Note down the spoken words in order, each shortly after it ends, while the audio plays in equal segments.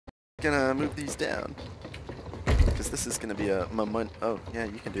gonna move these down. Because this is gonna be a moment. Oh, yeah,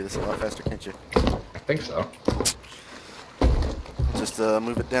 you can do this a lot faster, can't you? I think so. Just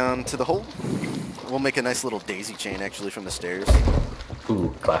move it down to the hole. We'll make a nice little daisy chain actually from the stairs.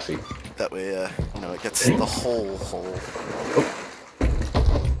 Ooh, classy. That way, you know, it gets the whole hole.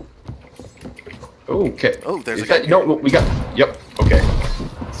 Oh. Okay. Oh, there's is a guy. that, no, we got. Yep. Okay.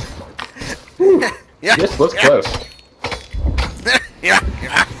 Yeah. This was close. Yeah.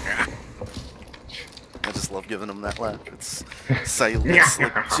 I just love giving him that laugh. It's silence,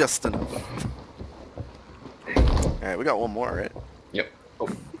 like just enough. All right, we got one more, right? Yep. Oh.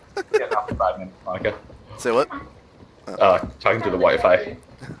 We got about 5 minutes, Monica. Say what? Talking to the Wi-Fi.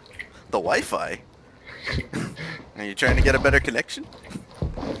 The Wi-Fi? Are you trying to get a better connection?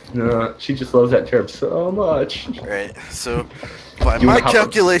 No, she just loves that term so much. Right, so by my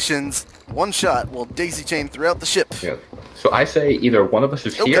calculations, one shot will daisy chain throughout the ship. Yeah. So I say either one of us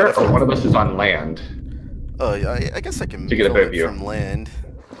is here or one of us is on land. Oh, yeah, I guess I can to get a better view from land.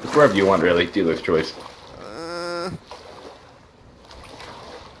 It's wherever you want, really. Dealer's choice.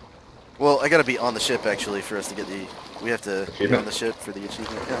 Well, I gotta be on the ship actually for us to get the. We have to be on the ship for the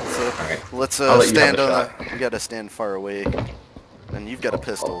achievement. Yeah, so right. let's stand on. We gotta stand far away, and you've got a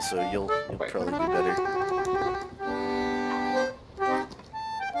pistol, so you'll probably be better.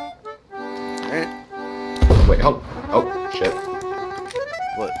 All right. Wait, oh, shit.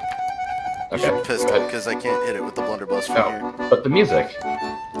 What? You Okay. should pistol because I can't hit it with the blunderbuss from here. But the music.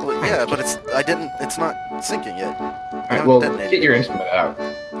 Well, yeah, but it's not syncing yet. Alright, well, get your instrument out.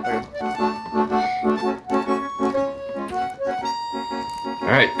 Okay.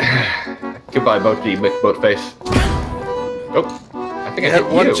 Alright. Goodbye, boat face. Oh, I think I hit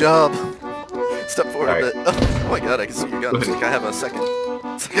one you. job. Step forward a bit. Right. Oh my god, I can see your gun. It's like I have a second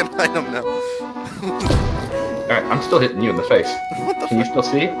item now. Alright, I'm still hitting you in the face. What the Can you still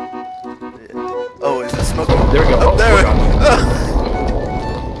see? Oh, is it smoking? There we go. Oh, there we go.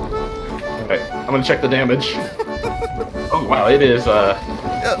 Alright, I'm gonna check the damage. Oh wow, it is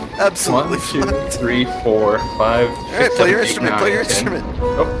yeah, absolutely. 1, 2, 3, 4, 5, 6, Alright, play your instrument, play your instrument.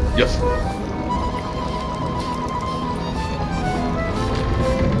 Oh, yes.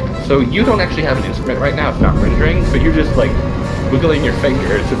 So you don't actually have an instrument right now, it's not rendering, so you're just like wiggling your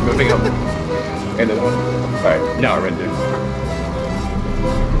fingers and moving up. And then, alright, now it rendered.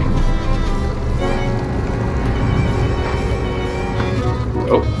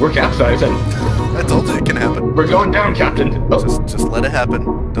 Oh, we're capsizing. I told you it can happen. We're going down, Captain. Oh. Just let it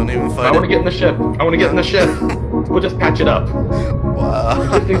happen. Don't even fight I want to get in the ship. I want to get in the ship. We'll just patch it up. Wow.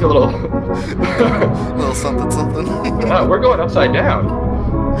 Just needs a little... little something. We're going upside down.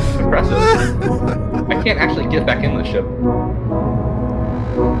 Impressive. I can't actually get back in the ship.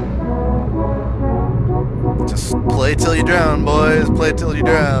 Just play till you drown, boys. Play till you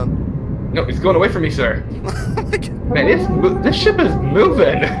drown. No, it's going away from me, sir. Oh my God. Man, this ship is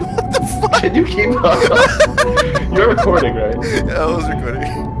moving. What the fuck? Can you keep up? You're recording, right? Yeah, I was recording.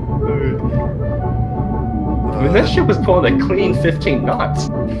 I mean, this ship was pulling a clean 15 knots.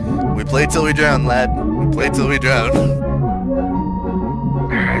 We play till we drown, lad. We play till we drown.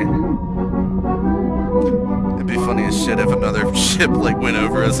 Alright. It'd be funny as shit if another ship like went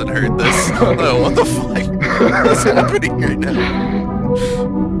over us and heard this. Oh, what the fuck? What's happening right now?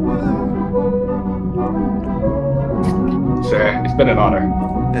 Sir, it's been an honor.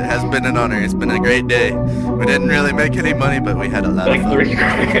 It has been an honor. It's been a great day. We didn't really make any money, but we had a lot of fun. 3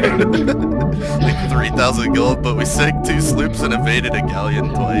 grand. Like 3,000 gold, but we sank 2 sloops and evaded a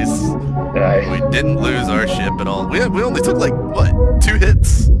galleon twice. We didn't lose our ship at all. We only took like, what, 2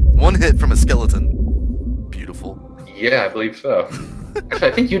 hits? 1 hit from a skeleton. Beautiful. Yeah, I believe so. Actually,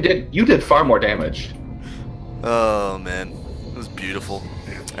 I think you did far more damage. Oh, man. It was beautiful.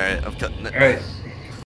 Alright, I'm cutting it. Alright.